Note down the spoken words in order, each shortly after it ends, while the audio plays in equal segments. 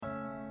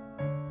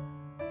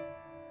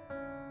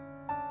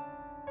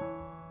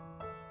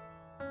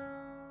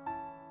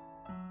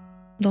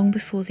Long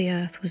before the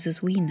earth was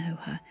as we know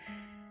her,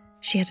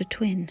 she had a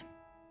twin,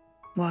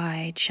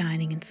 wide,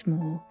 shining and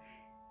small,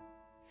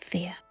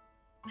 Thea.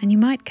 And you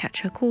might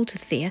catch her call to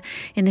Thea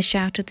in the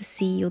shout of the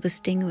sea or the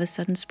sting of a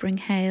sudden spring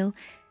hail.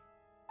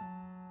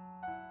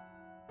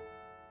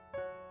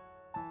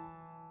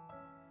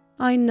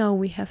 I know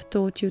we have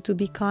taught you to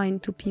be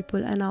kind to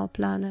people and our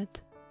planet.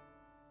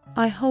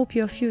 I hope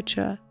your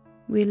future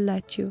will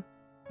let you.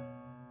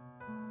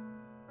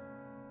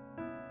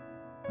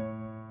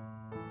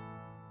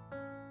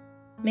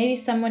 Maybe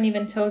someone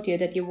even told you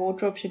that your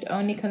wardrobe should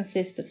only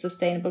consist of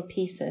sustainable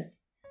pieces.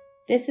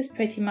 This is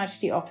pretty much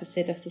the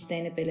opposite of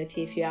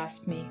sustainability, if you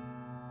ask me.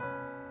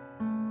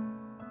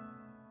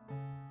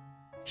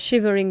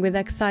 Shivering with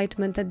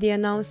excitement at the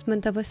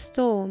announcement of a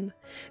storm,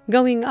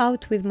 going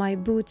out with my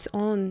boots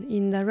on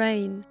in the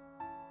rain.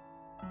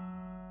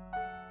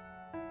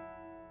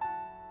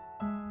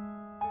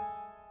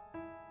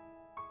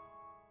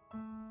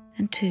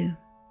 And too,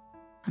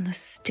 on the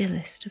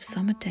stillest of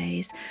summer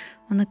days,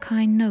 on the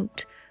kind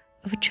note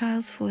of a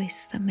child's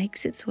voice that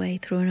makes its way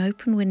through an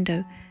open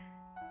window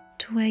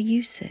to where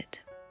you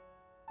sit.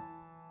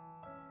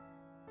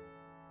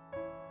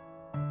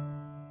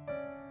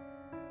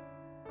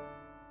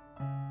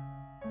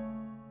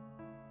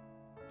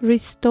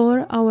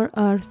 Restore our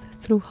Earth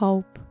through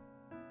hope.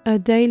 A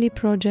daily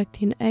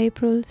project in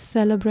April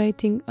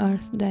celebrating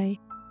Earth Day.